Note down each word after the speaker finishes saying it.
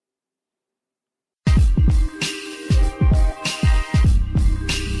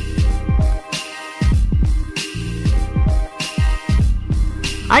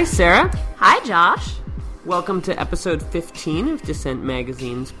Hi, Sarah. Hi, Josh. Welcome to episode 15 of Dissent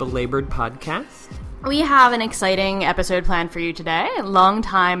Magazine's Belabored Podcast. We have an exciting episode planned for you today. Long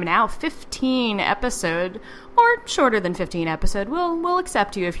time now, 15 episode, or shorter than 15 episode. We'll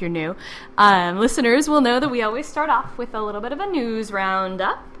accept you if you're new. Listeners will know that we always start off with a little bit of a news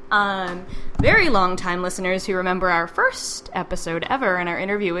roundup. Very long time listeners who remember our first episode ever and our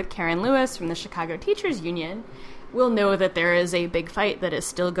interview with Karen Lewis from the Chicago Teachers Union will know that there is a big fight that is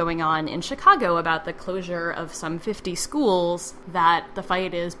still going on in Chicago about the closure of some 50 schools, that the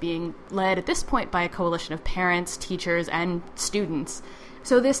fight is being led at this point by a coalition of parents, teachers, and students.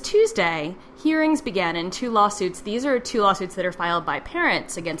 So this Tuesday, hearings began in two lawsuits. These are two lawsuits that are filed by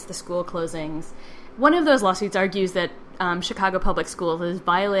parents against the school closings. One of those lawsuits argues that Chicago Public Schools is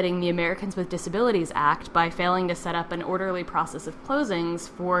violating the Americans with Disabilities Act by failing to set up an orderly process of closings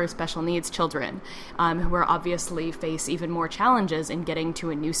for special needs children who are obviously face even more challenges in getting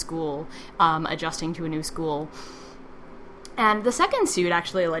to a new school, adjusting to a new school. And the second suit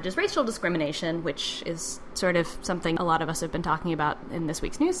actually alleges racial discrimination, which is sort of something a lot of us have been talking about in this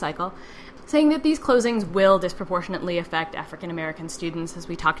week's news cycle, saying that these closings will disproportionately affect African American students, as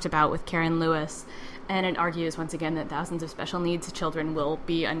we talked about with Karen Lewis. And it argues, once again, that thousands of special needs children will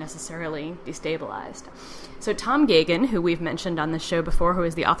be unnecessarily destabilized. So Tom Geoghegan, who we've mentioned on this show before, who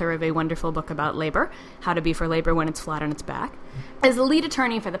is the author of a wonderful book about labor, How to Be for Labor When It's Flat on Its Back, is the lead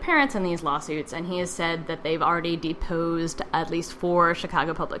attorney for the parents in these lawsuits, and he has said that they've already deposed at least 4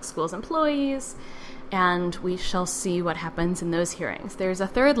 Chicago Public Schools employees, and we shall see what happens in those hearings. There's a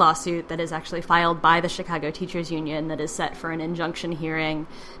third lawsuit that is actually filed by the Chicago Teachers Union that is set for an injunction hearing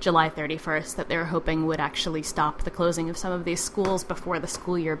July 31st that they're hoping would actually stop the closing of some of these schools before the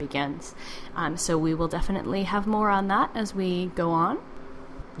school year begins. So we will definitely have more on that as we go on.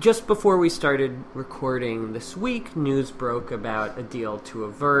 Just before we started recording this week, news broke about a deal to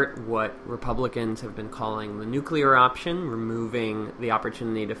avert what Republicans have been calling the nuclear option, removing the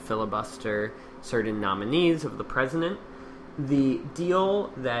opportunity to filibuster certain nominees of the president. The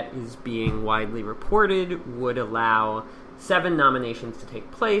deal that is being widely reported would allow 7 nominations to take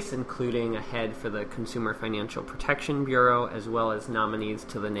place, including a head for the Consumer Financial Protection Bureau, as well as nominees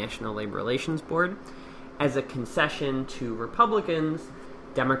to the National Labor Relations Board. As a concession to Republicans,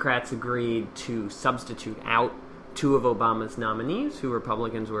 Democrats agreed to substitute out 2 of Obama's nominees, who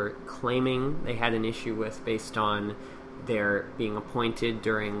Republicans were claiming they had an issue with based on their being appointed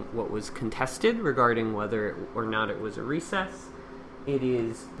during what was contested regarding whether or not it was a recess. It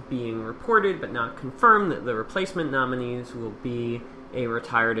is being reported, but not confirmed, that the replacement nominees will be a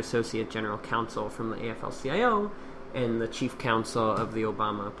retired associate general counsel from the AFL-CIO and the chief counsel of the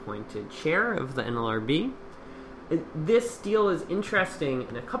Obama-appointed chair of the NLRB. This deal is interesting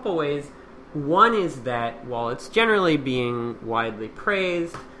in a couple ways. One is that while it's generally being widely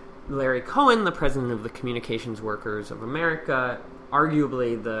praised, Larry Cohen, the president of the Communications Workers of America,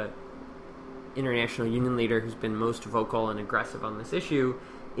 arguably the international union leader who's been most vocal and aggressive on this issue,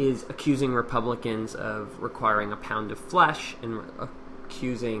 is accusing Republicans of requiring a pound of flesh and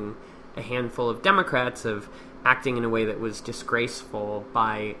accusing a handful of Democrats of acting in a way that was disgraceful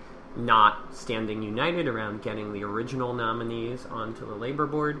by not standing united around getting the original nominees onto the labor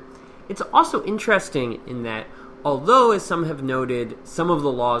board. It's also interesting in that although, as some have noted, some of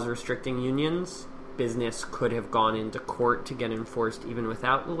the laws restricting unions, business could have gone into court to get enforced even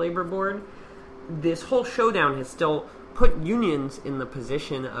without the labor board, this whole showdown has still put unions in the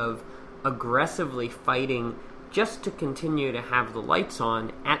position of aggressively fighting just to continue to have the lights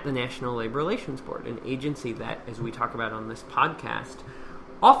on at the National Labor Relations Board, an agency that, as we talk about on this podcast,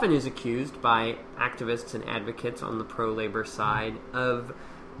 often is accused by activists and advocates on the pro-labor side of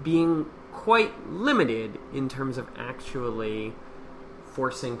being quite limited in terms of actually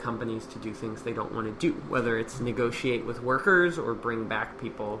forcing companies to do things they don't want to do, whether it's negotiate with workers or bring back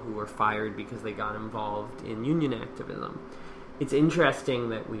people who were fired because they got involved in union activism. It's interesting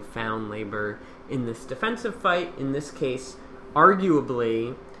that we found labor in this defensive fight. In this case,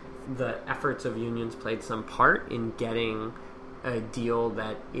 arguably, the efforts of unions played some part in getting a deal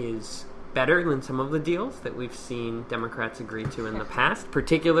that is better than some of the deals that we've seen Democrats agree to in the past,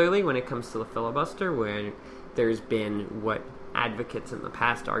 particularly when it comes to the filibuster, where there's been what advocates in the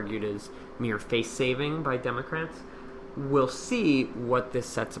past argued as mere face-saving by Democrats. We'll see what this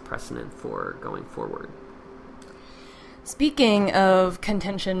sets a precedent for going forward. Speaking of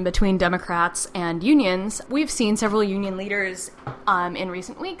contention between Democrats and unions, we've seen several union leaders in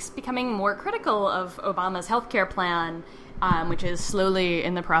recent weeks becoming more critical of Obama's healthcare plan, which is slowly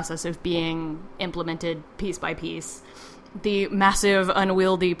in the process of being implemented piece by piece. The massive,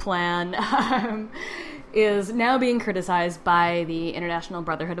 unwieldy plan is now being criticized by the International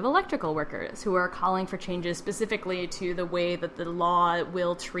Brotherhood of Electrical Workers, who are calling for changes specifically to the way that the law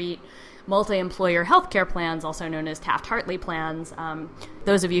will treat multi-employer healthcare plans, also known as Taft-Hartley plans.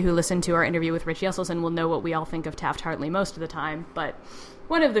 Those of you who listened to our interview with Rich Yesselson will know what we all think of Taft-Hartley most of the time, but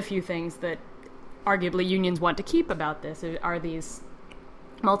one of the few things that arguably unions want to keep about this are these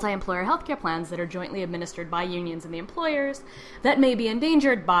multi-employer healthcare plans that are jointly administered by unions and the employers that may be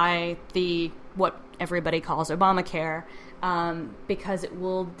endangered by what everybody calls Obamacare, because it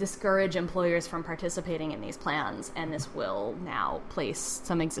will discourage employers from participating in these plans, and this will now place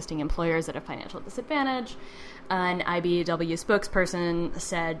some existing employers at a financial disadvantage. An IBEW spokesperson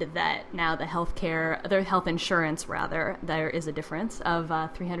said that now their health insurance, there is a difference of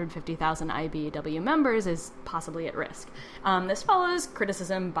 350,000 IBEW members is possibly at risk. This follows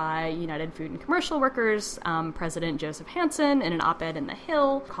criticism by United Food and Commercial Workers, President Joseph Hansen, in an op-ed in The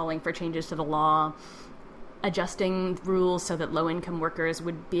Hill, calling for changes to the law, adjusting rules so that low-income workers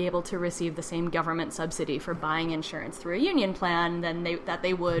would be able to receive the same government subsidy for buying insurance through a union plan that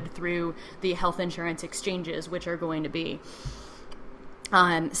they would through the health insurance exchanges, which are going to be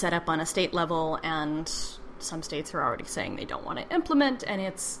set up on a state level, and some states are already saying they don't want to implement, and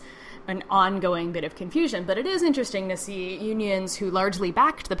it's an ongoing bit of confusion. But it is interesting to see unions who largely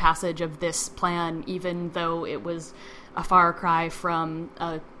backed the passage of this plan, even though it was a far cry from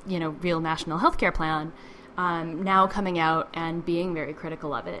a real national healthcare plan, now coming out and being very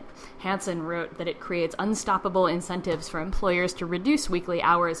critical of it. Hansen wrote that it creates unstoppable incentives for employers to reduce weekly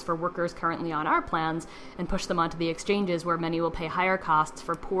hours for workers currently on our plans and push them onto the exchanges, where many will pay higher costs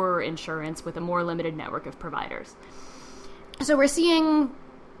for poorer insurance with a more limited network of providers. So we're seeing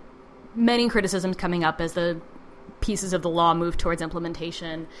many criticisms coming up as the pieces of the law move towards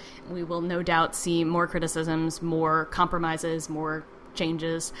implementation. We will no doubt see more criticisms, more compromises, more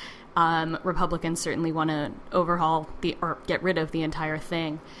changes. Republicans certainly want to overhaul or get rid of the entire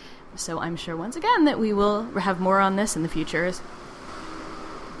thing. So I'm sure once again that we will have more on this in the future.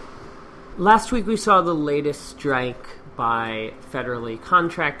 Last week we saw the latest strike by federally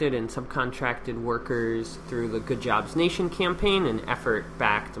contracted and subcontracted workers through the Good Jobs Nation campaign, an effort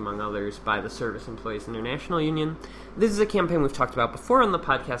backed, among others, by the Service Employees International Union. This is a campaign we've talked about before on the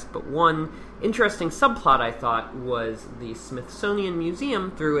podcast, but one interesting subplot, I thought, was the Smithsonian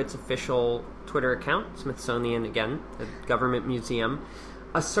Museum, through its official Twitter account, Smithsonian, again, a government museum,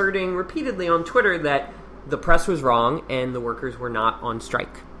 asserting repeatedly on Twitter that the press was wrong and the workers were not on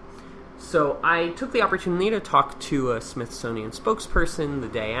strike. So I took the opportunity to talk to a Smithsonian spokesperson the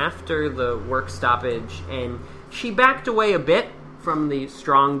day after the work stoppage, and she backed away a bit from the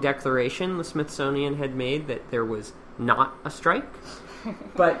strong declaration the Smithsonian had made that there was not a strike.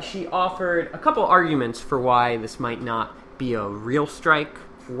 But she offered a couple arguments for why this might not be a real strike.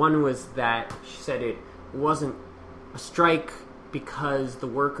 One was that she said it wasn't a strike because the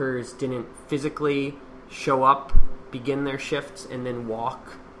workers didn't physically show up, begin their shifts, and then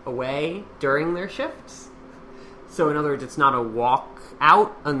walk away during their shifts. So in other words, it's not a walk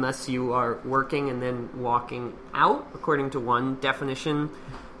out unless you are working and then walking out, according to one definition,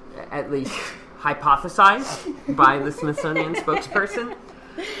 at least hypothesized by the Smithsonian spokesperson.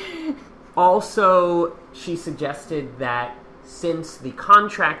 Also, she suggested that since the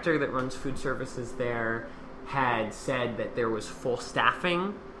contractor that runs food services there had said that there was full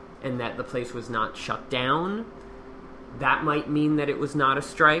staffing and that the place was not shut down, that might mean that it was not a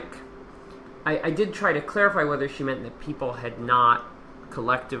strike. I did try to clarify whether she meant that people had not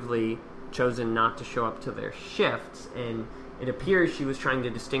collectively chosen not to show up to their shifts, and it appears she was trying to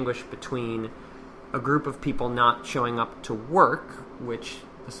distinguish between a group of people not showing up to work, which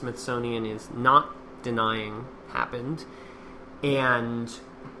the Smithsonian is not denying happened, and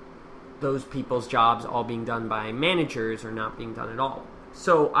those people's jobs all being done by managers or not being done at all.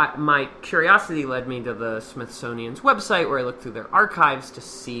 So my curiosity led me to the Smithsonian's website, where I looked through their archives to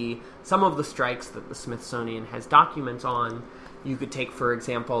see some of the strikes that the Smithsonian has documents on. You could take, for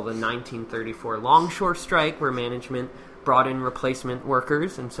example, the 1934 longshore strike, where management brought in replacement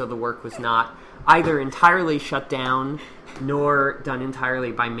workers, and so the work was not either entirely shut down nor done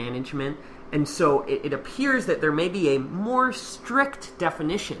entirely by management. And so it appears that there may be a more strict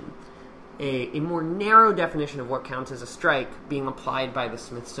definition, a more narrow definition of what counts as a strike being applied by the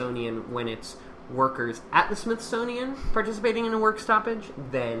Smithsonian when it's workers at the Smithsonian participating in a work stoppage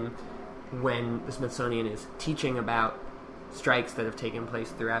than when the Smithsonian is teaching about strikes that have taken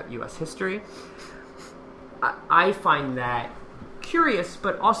place throughout U.S. history. I find that curious,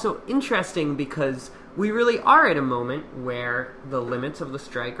 but also interesting, because we really are at a moment where the limits of the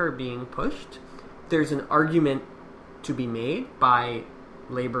strike are being pushed. There's an argument to be made by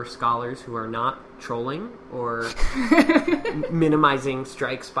labor scholars who are not trolling or minimizing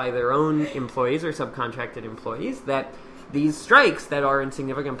strikes by their own employees or subcontracted employees, that these strikes that are in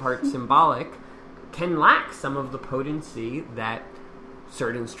significant part symbolic can lack some of the potency that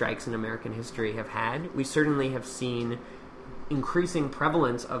certain strikes in American history have had. We certainly have seen increasing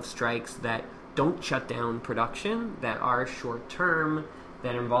prevalence of strikes that don't shut down production, that are short-term,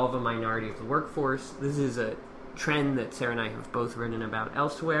 that involve a minority of the workforce. This is a trend that Sarah and I have both written about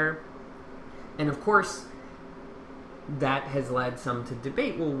elsewhere. And of course, that has led some to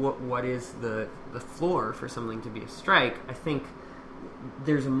debate, well, what is the floor for something to be a strike? I think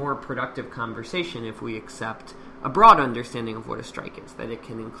there's a more productive conversation if we accept a broad understanding of what a strike is, that it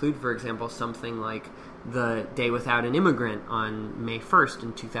can include, for example, something like the Day Without an Immigrant on May 1st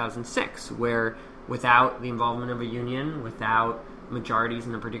in 2006, where without the involvement of a union, without majorities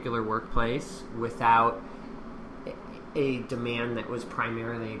in a particular workplace, without a demand that was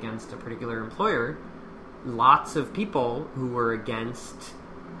primarily against a particular employer, lots of people who were against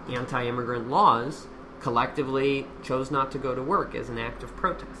anti-immigrant laws collectively chose not to go to work as an act of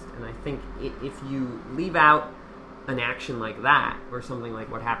protest. And I think if you leave out an action like that, or something like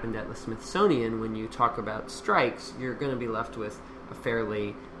what happened at the Smithsonian when you talk about strikes, you're going to be left with a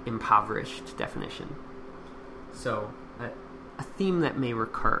fairly impoverished definition. So, a theme that may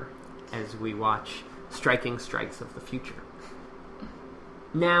recur as we watch striking strikes of the future.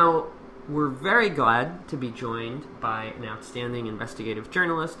 Now, we're very glad to be joined by an outstanding investigative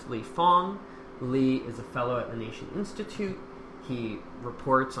journalist, Lee Fong. Lee is a fellow at the Nation Institute. He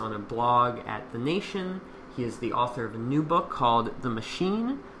reports on a blog at The Nation. He is the author of a new book called The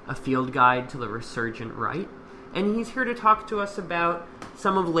Machine, A Field Guide to the Resurgent Right. And he's here to talk to us about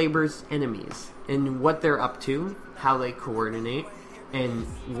some of labor's enemies and what they're up to, how they coordinate, and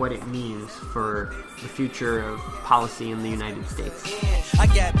what it means for the future of policy in the United States. I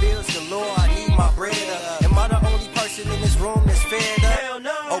got bills galore, I need my bread up. Am I the only person in this room that's fed up? Hell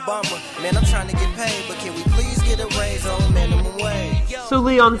no. Obama, man, I'm trying to get paid, but can we please get a raise on minimum wage? So,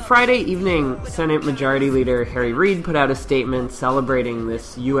 Lee, on Friday evening, Senate Majority Leader Harry Reid put out a statement celebrating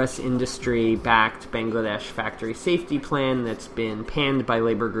this U.S. industry-backed Bangladesh factory safety plan that's been panned by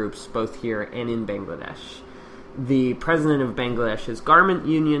labor groups both here and in Bangladesh. The president of Bangladesh's garment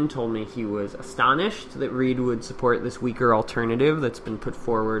union told me he was astonished that Reid would support this weaker alternative that's been put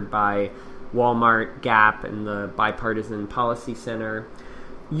forward by Walmart, Gap, and the Bipartisan Policy Center.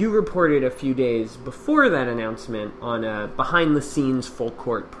 You reported a few days before that announcement on a behind-the-scenes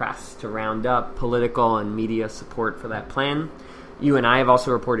full-court press to round up political and media support for that plan. You and I have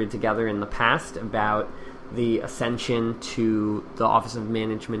also reported together in the past about the ascension to the Office of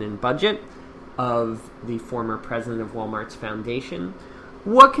Management and Budget of the former president of Walmart's foundation.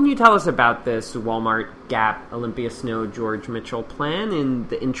 What can you tell us about this Walmart, Gap, Olympia Snow, George Mitchell plan and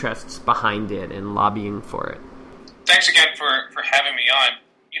the interests behind it and lobbying for it? Thanks again for having me on.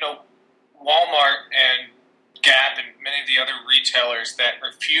 You know, Walmart and Gap and many of the other retailers that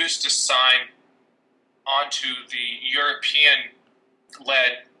refuse to sign onto the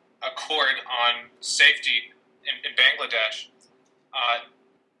European-led accord on safety in Bangladesh,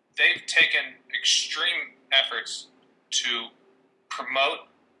 they've taken extreme efforts to promote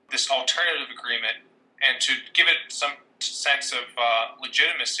this alternative agreement and to give it some sense of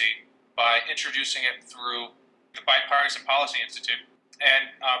legitimacy by introducing it through the Bipartisan Policy Institute and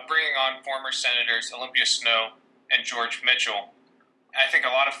bringing on former Senators Olympia Snow and George Mitchell. I think a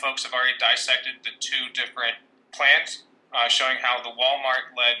lot of folks have already dissected the two different plans, showing how the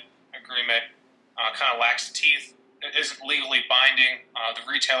Walmart-led agreement kind of lacks teeth. It isn't legally binding. The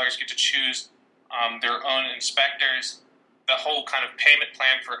retailers get to choose their own inspectors. The whole kind of payment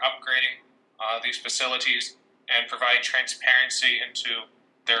plan for upgrading these facilities and providing transparency into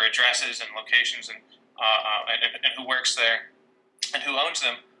their addresses and locations and who works there and who owns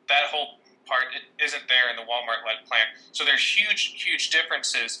them, that whole part isn't there in the Walmart-led plan. So there's huge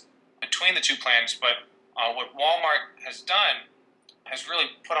differences between the two plans, but what Walmart has done has really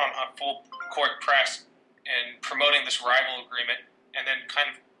put on a full court press in promoting this rival agreement and then kind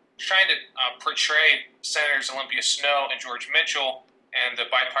of trying to portray Senators Olympia Snow and George Mitchell and the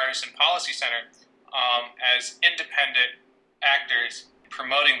Bipartisan Policy Center as independent actors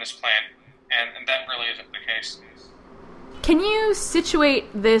promoting this plan, and that really isn't the case. Can you situate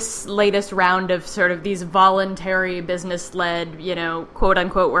this latest round of sort of these voluntary business-led,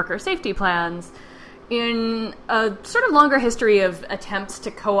 quote-unquote worker safety plans in a sort of longer history of attempts to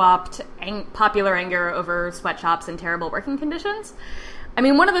co-opt popular anger over sweatshops and terrible working conditions? I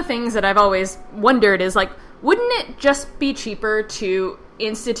mean, one of the things that I've always wondered is, wouldn't it just be cheaper to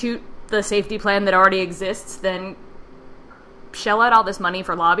institute the safety plan that already exists than shell out all this money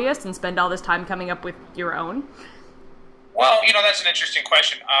for lobbyists and spend all this time coming up with your own? Well, that's an interesting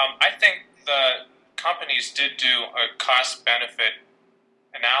question. I think the companies did do a cost-benefit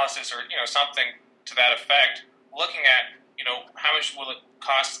analysis or, something to that effect, looking at, how much will it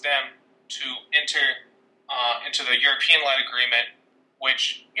cost them to enter into the European-led agreement,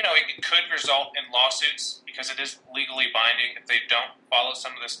 which, it could result in lawsuits because it is legally binding if they don't follow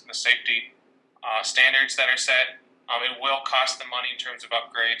some of the safety standards that are set. It will cost them money in terms of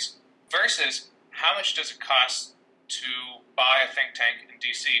upgrades, versus how much does it cost to buy a think tank in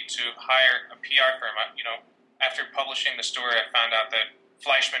D.C., to hire a PR firm. After publishing the story, I found out that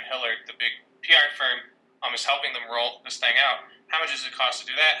Fleischman Hillard, the big PR firm, is helping them roll this thing out. How much does it cost to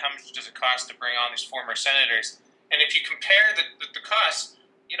do that? How much does it cost to bring on these former senators? And if you compare the costs,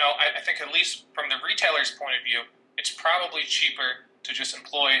 I think at least from the retailer's point of view, it's probably cheaper to just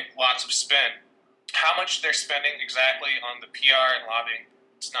employ lots of spin. How much they're spending exactly on the PR and lobbying,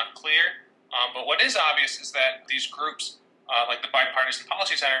 it's not clear. But what is obvious is that these groups, like the Bipartisan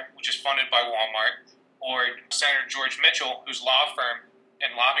Policy Center, which is funded by Walmart, or Senator George Mitchell, whose law firm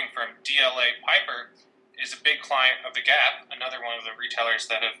and lobbying firm, DLA Piper, is a big client of the Gap, another one of the retailers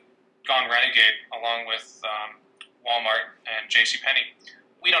that have gone renegade along with Walmart and JCPenney.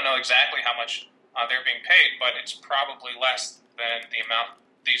 We don't know exactly how much they're being paid, but it's probably less than the amount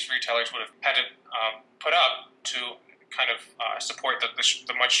these retailers would have had to put up to kind of support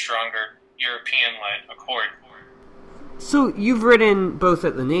the much stronger European-led accord. So you've written both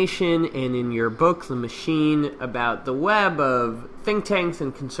at The Nation and in your book, The Machine, about the web of think tanks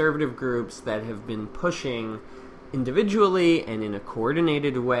and conservative groups that have been pushing individually and in a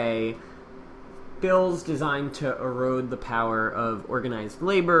coordinated way bills designed to erode the power of organized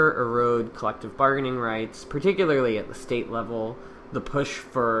labor, erode collective bargaining rights, particularly at the state level, the push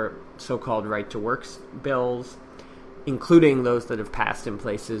for so-called right-to-work bills, including those that have passed in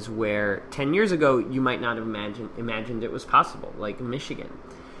places where 10 years ago you might not have imagined it was possible, like Michigan.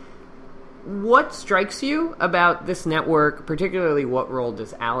 What strikes you about this network, particularly what role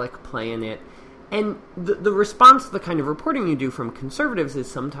does ALEC play in it? And the response to the kind of reporting you do from conservatives is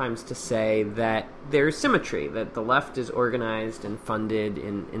sometimes to say that there's symmetry, that the left is organized and funded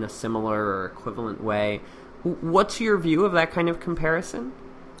in a similar or equivalent way. What's your view of that kind of comparison?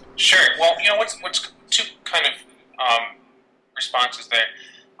 Sure. Well, what's two kind of responses there.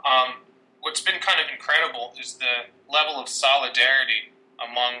 What's been kind of incredible is the level of solidarity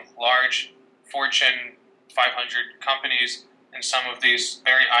among large Fortune 500 companies and some of these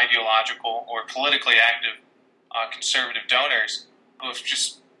very ideological or politically active conservative donors who have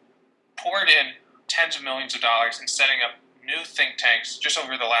just poured in tens of millions of dollars in setting up new think tanks just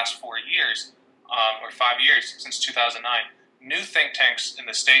over the last 4 years, or 5 years since 2009. New think tanks in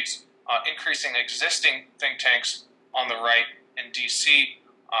the states, increasing existing think tanks on the right in D.C.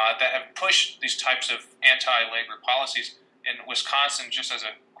 That have pushed these types of anti-labor policies. In Wisconsin, just as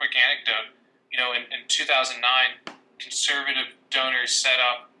a quick anecdote, in 2009, conservative donors set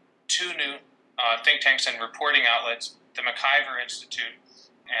up two new think tanks and reporting outlets, the McIver Institute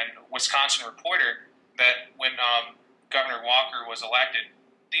and Wisconsin Reporter, that when Governor Walker was elected,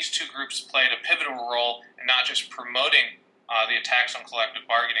 these two groups played a pivotal role in not just promoting the attacks on collective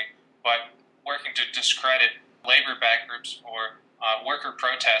bargaining, but working to discredit labor-backed groups or worker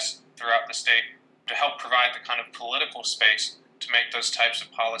protests throughout the state to help provide the kind of political space to make those types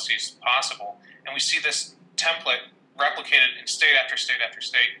of policies possible. And we see this template replicated in state after state after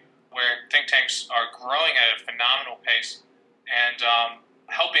state, where think tanks are growing at a phenomenal pace and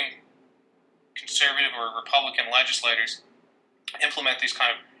helping conservative or Republican legislators implement these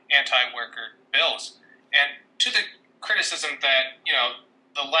kind of anti-worker bills. And to the criticism that,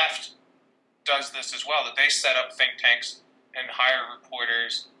 the left does this as well, that they set up think tanks and hire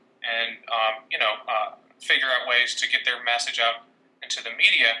reporters and, figure out ways to get their message out into the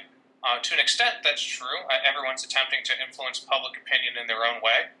media. To an extent, that's true. Everyone's attempting to influence public opinion in their own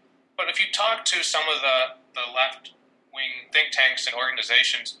way. But if you talk to some of the left-wing think tanks and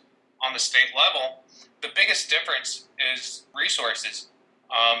organizations on the state level, the biggest difference is resources.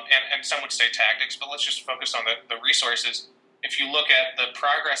 And some would say tactics, but let's just focus on the resources. If you look at the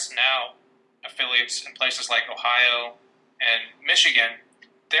Progress Now affiliates in places like Ohio and Michigan,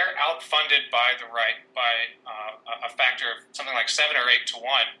 they're outfunded by the right by a factor of something like 7 or 8 to 1.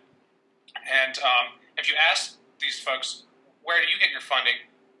 And if you ask these folks, where do you get your funding?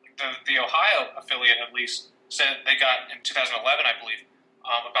 The Ohio affiliate, at least, said they got, in 2011, I believe,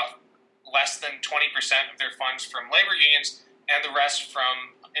 about less than 20% of their funds from labor unions and the rest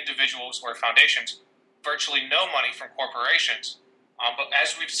from individuals or foundations. Virtually no money from corporations. But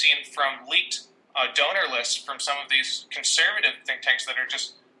as we've seen from leaked donor lists from some of these conservative think tanks that are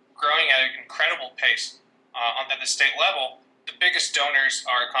just growing at an incredible pace at the state level. The biggest donors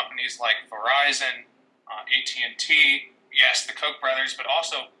are companies like Verizon, AT&T, yes, the Koch brothers, but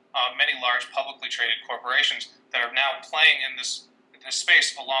also many large publicly traded corporations that are now playing in this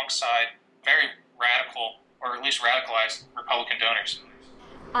space alongside very radical, or at least radicalized, Republican donors.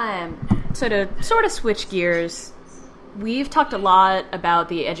 So to sort of switch gears, we've talked a lot about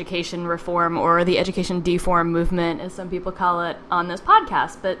the education reform, or the education deform movement, as some people call it, on this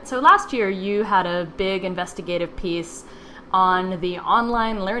podcast. But so last year you had a big investigative piece on the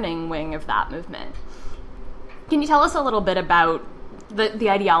online learning wing of that movement. Can you tell us a little bit about the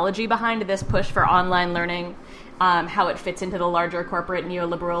ideology behind this push for online learning, how it fits into the larger corporate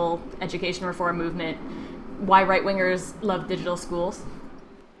neoliberal education reform movement, why right-wingers love digital schools?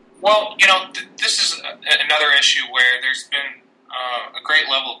 Well, this is another issue where there's been a great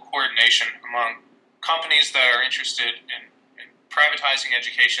level of coordination among companies that are interested in privatizing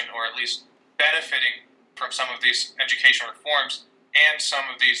education, or at least benefiting from some of these education reforms, and some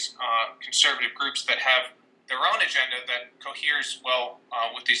of these conservative groups that have their own agenda that coheres well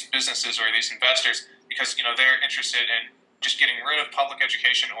with these businesses or these investors, because they're interested in just getting rid of public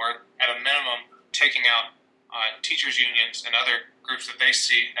education, or at a minimum taking out teachers' unions and other groups that they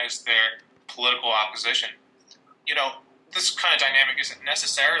see as their political opposition. This kind of dynamic isn't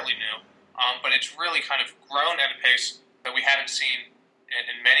necessarily new, but it's really kind of grown at a pace that we haven't seen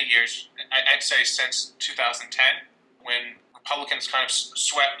in many years. I'd say since 2010, when Republicans kind of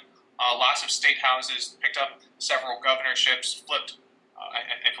swept lots of state houses, picked up several governorships, flipped,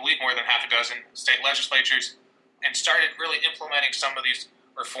 I believe, more than half a dozen state legislatures, and started really implementing some of these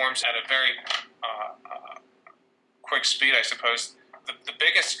reforms at a very quick speed, I suppose. The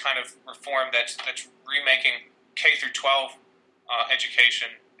biggest kind of reform that's remaking K through 12 education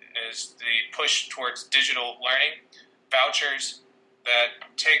is the push towards digital learning, vouchers that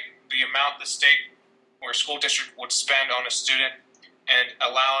take the amount the state or school district would spend on a student and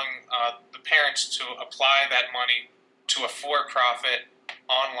allowing the parents to apply that money to a for-profit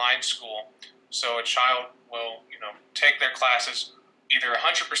online school. So a child will, take their classes either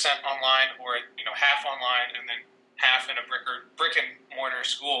 100% online or, half online, and then half in a brick and mortar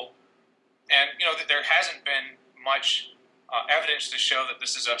school. And, there hasn't been much evidence to show that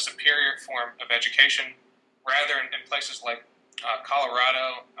this is a superior form of education. Rather, in places like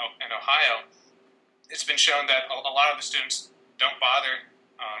Colorado and Ohio, it's been shown that a lot of the students don't bother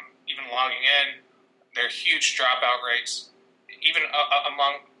even logging in. There are huge dropout rates, even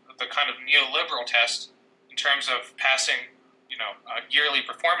among the kind of neoliberal tests in terms of passing, yearly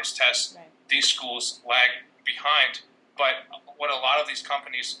performance tests. Right. These schools lag behind. But what a lot of these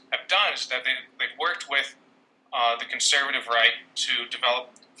companies have done is that they've worked with the conservative right to develop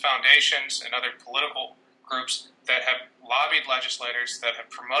foundations and other political groups that have lobbied legislators, that have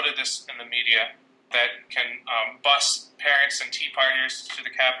promoted this in the media, that can bus parents and Tea Partiers to the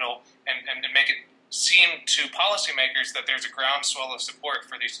Capitol and make it seem to policymakers that there's a groundswell of support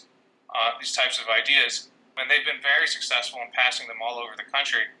for these types of ideas. And they've been very successful in passing them all over the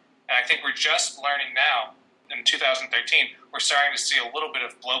country. And I think we're just learning now, in 2013, we're starting to see a little bit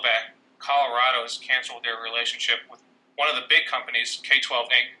of blowback. Colorado has canceled their relationship with one of the big companies, K-12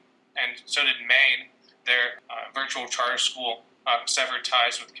 Inc., and so did Maine. Their virtual charter school severed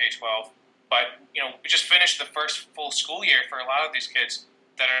ties with K-12. But, we just finished the first full school year for a lot of these kids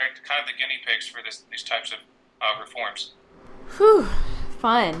that are kind of the guinea pigs for these types of reforms. Whew,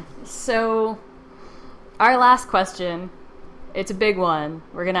 fun. So, our last question, it's a big one.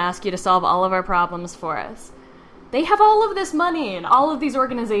 We're going to ask you to solve all of our problems for us. They have all of this money and all of these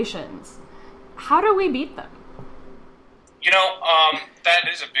organizations. How do we beat them? That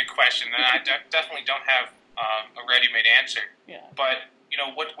is a big question, and I definitely don't have a ready-made answer. Yeah. But,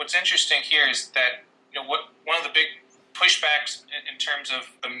 what's interesting here is that, one of the big pushbacks in terms of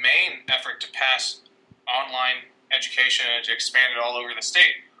the main effort to pass online education and to expand it all over the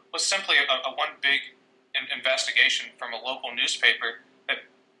state was simply a one big investigation from a local newspaper that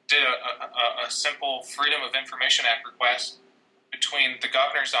did a simple Freedom of Information Act request between the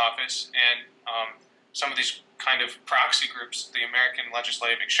governor's office and some of these kind of proxy groups, the American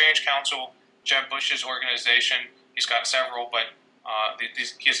Legislative Exchange Council, Jeb Bush's organization. He's got several, but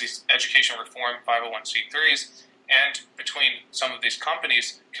he has these education reform 501c3s, and between some of these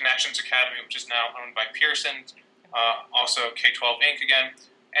companies, Connections Academy, which is now owned by Pearson, also K-12 Inc. again,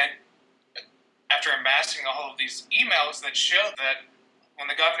 and after amassing all of these emails that showed that when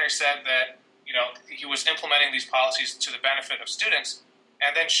the governor said that, he was implementing these policies to the benefit of students,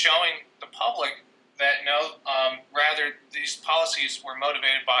 and then showing the public that no, rather these policies were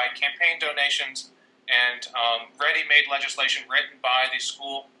motivated by campaign donations and ready-made legislation written by the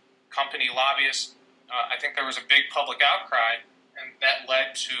school company lobbyists. I think there was a big public outcry, and that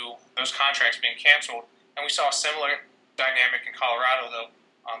led to those contracts being canceled. And we saw a similar dynamic in Colorado, though.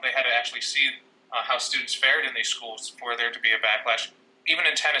 They had to actually see how students fared in these schools for there to be a backlash. Even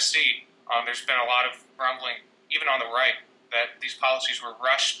in Tennessee, there's been a lot of grumbling, even on the right, that these policies were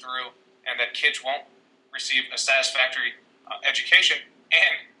rushed through and that kids won't receive a satisfactory education,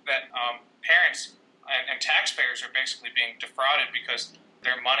 and that parents and taxpayers are basically being defrauded because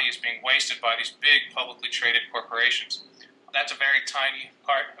their money is being wasted by these big publicly traded corporations. That's a very tiny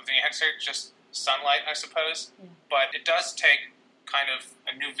part of the answer, just sunlight, I suppose. Yeah. But it does take kind of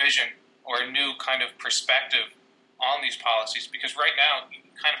a new vision or a new kind of perspective on these policies, because right now you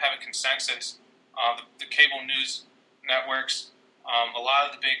kind of have a consensus. The cable news networks, a lot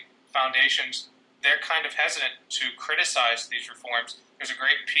of the big foundations, they're kind of hesitant to criticize these reforms. There's a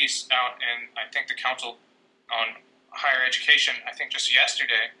great piece out in, I think, the Council on Higher Education, I think just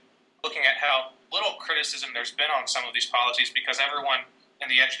yesterday, looking at how little criticism there's been on some of these policies, because everyone in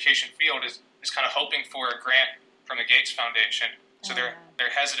the education field is kind of hoping for a grant from the Gates Foundation. So they're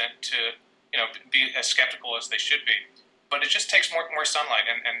hesitant to be as skeptical as they should be. But it just takes more sunlight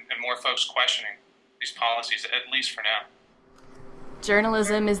and more folks questioning these policies, at least for now.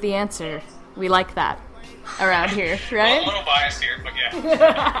 Journalism is the answer. We like that around here, right? Well, a little biased here, but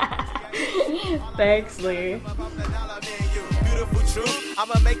yeah. Thanks, Lee. Beautiful truth,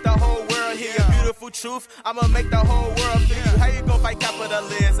 I'ma make the whole world hear your beautiful truth. I'ma make the whole world feel you. How you gon' fight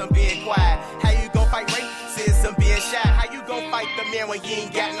capitalism being quiet? How you gon' fight racism being shy? How you gon' fight the man when you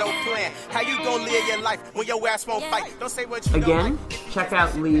ain't got no plan? How you gon' live your life when your ass won't fight? Don't say what you Again, check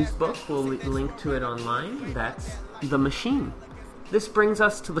out Lee's book. We'll link to it online. That's The Machine. This brings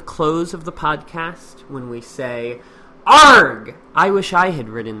us to the close of the podcast when we say, "Arg! I wish I had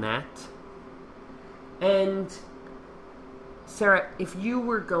written that." And Sarah, if you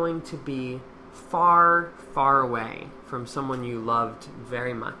were going to be far, far away from someone you loved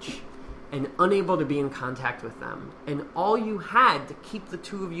very much and unable to be in contact with them, and all you had to keep the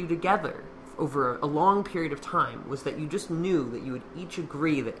two of you together over a long period of time was that you just knew that you would each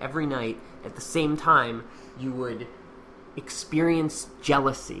agree that every night at the same time you would experience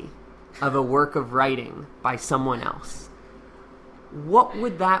jealousy of a work of writing by someone else, what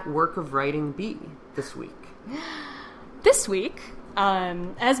would that work of writing be this week? This week,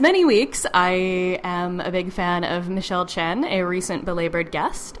 as many weeks, I am a big fan of Michelle Chen, a recent belabored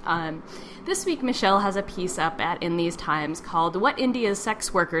guest. This week, Michelle has a piece up at In These Times called "What India's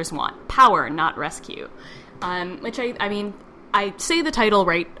Sex Workers Want: Power, Not Rescue," which I say the title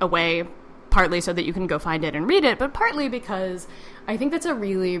right away, partly so that you can go find it and read it, but partly because I think that's a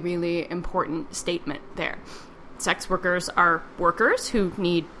really, really important statement there. Sex workers are workers who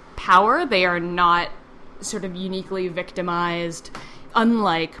need power. They are not sort of uniquely victimized,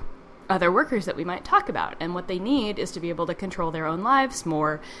 unlike other workers that we might talk about. And what they need is to be able to control their own lives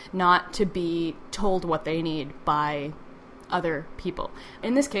more, not to be told what they need by other people.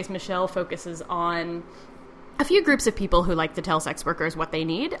 In this case, Michelle focuses on a few groups of people who like to tell sex workers what they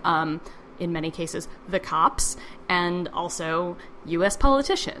need. In many cases, the cops, and also U.S.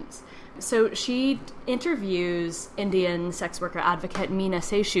 politicians. So she interviews Indian sex worker advocate Meena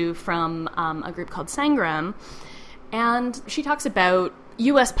Seshu from a group called Sangram, and she talks about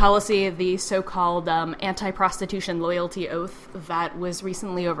U.S. policy, the so-called anti-prostitution loyalty oath that was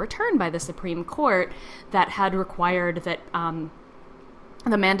recently overturned by the Supreme Court that had required that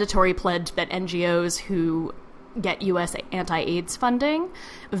the mandatory pledge that NGOs who get U.S. anti-AIDS funding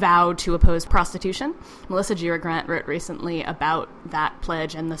vow to oppose prostitution. Melissa Gira-Grant wrote recently about that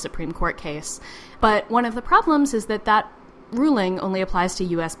pledge and the Supreme Court case. But one of the problems is that that ruling only applies to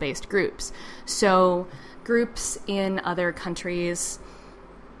U.S.-based groups. So groups in other countries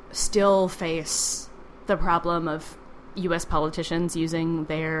still face the problem of U.S. politicians using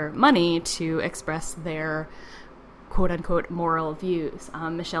their money to express their quote-unquote moral views.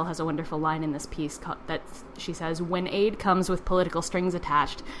 Michelle has a wonderful line in this piece that she says, "When aid comes with political strings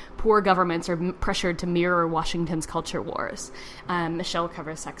attached, poor governments are pressured to mirror Washington's culture wars." Michelle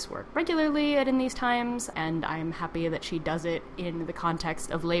covers sex work regularly In These Times, and I'm happy that she does it in the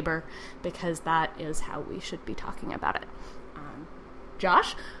context of labor, because that is how we should be talking about it.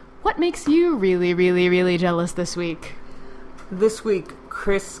 Josh, what makes you really, really, really jealous this week? This week,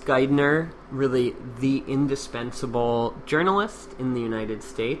 Chris Geidner, really the indispensable journalist in the United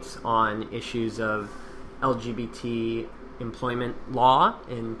States on issues of LGBT employment law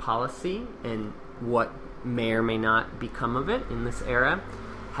and policy and what may or may not become of it in this era.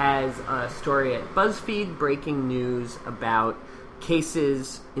 has a story at BuzzFeed breaking news about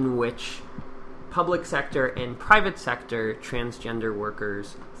cases in which public sector and private sector transgender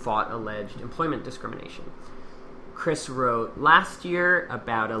workers fought alleged employment discrimination. Chris wrote last year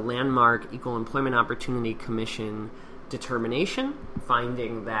about a landmark Equal Employment Opportunity Commission determination,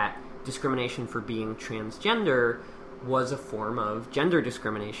 finding that discrimination for being transgender was a form of gender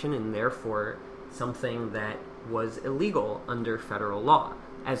discrimination and therefore something that was illegal under federal law.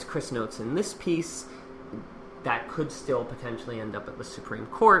 As Chris notes in this piece, that could still potentially end up at the Supreme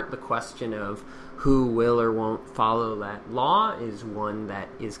Court. The question of who will or won't follow that law is one that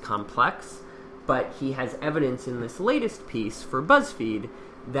is complex, but he has evidence in this latest piece for BuzzFeed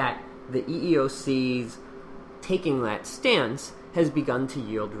that the EEOC's taking that stance has begun to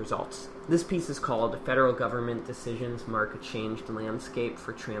yield results. This piece is called Federal Government Decisions Mark a Changed Landscape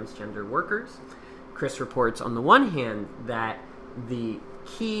for Transgender Workers. Chris reports, on the one hand, that the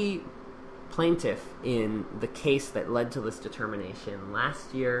key plaintiff in the case that led to this determination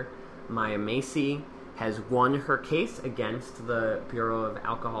last year, Maya Macy, has won her case against the Bureau of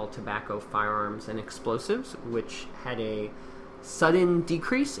Alcohol, Tobacco, Firearms, and Explosives, which had a sudden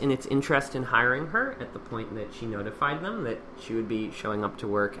decrease in its interest in hiring her at the point that she notified them that she would be showing up to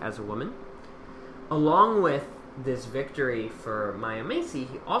work as a woman. Along with this victory for Maya Macy,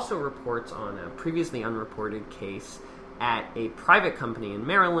 he also reports on a previously unreported case at a private company in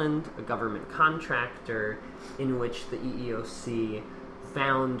Maryland, a government contractor, in which the EEOC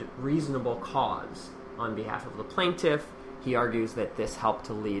found reasonable cause on behalf of the plaintiff. He argues that this helped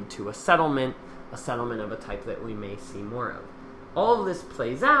to lead to a settlement of a type that we may see more of. All of this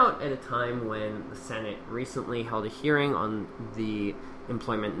plays out at a time when the Senate recently held a hearing on the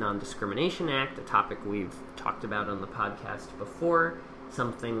Employment Non-Discrimination Act, a topic we've talked about on the podcast before,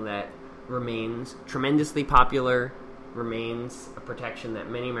 something that remains tremendously popular, remains a protection that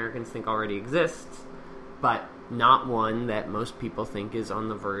many Americans think already exists, but not one that most people think is on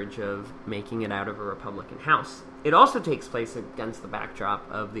the verge of making it out of a Republican House. It also takes place against the backdrop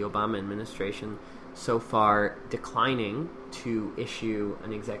of the Obama administration so far declining to issue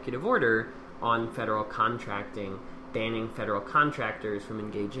an executive order on federal contracting, banning federal contractors from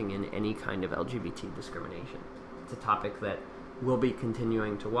engaging in any kind of LGBT discrimination. It's a topic that we'll be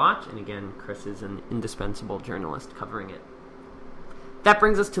continuing to watch, and again, Chris is an indispensable journalist covering it. That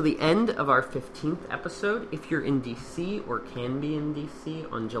brings us to the end of our 15th episode. If you're in DC or can be in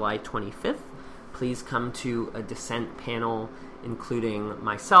DC on July 25th, please come to a dissent panel including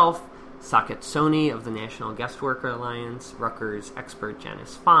myself, Saket Soni of the National Guest Worker Alliance, Rutgers expert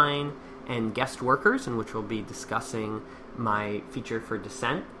Janice Fine, and guest workers, in which we'll be discussing my feature for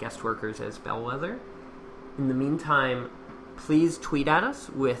Dissent, Guest Workers as Bellwether. In the meantime, please tweet at us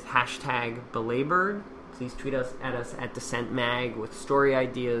with #belabored. Please tweet at us at Dissent Mag with story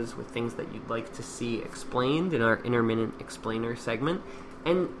ideas, with things that you'd like to see explained in our Intermittent Explainer segment.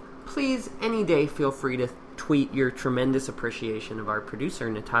 And please, any day, feel free to tweet your tremendous appreciation of our producer,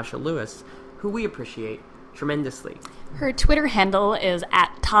 Natasha Lewis, who we appreciate tremendously. Her Twitter handle is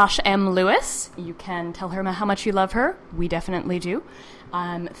 @ToshMLewis. You can tell her how much you love her. We definitely do.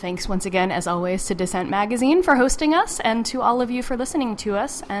 Thanks once again, as always, to Dissent Magazine for hosting us, and to all of you for listening to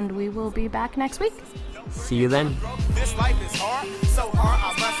us, and we will be back next week. See you then. This life is hard.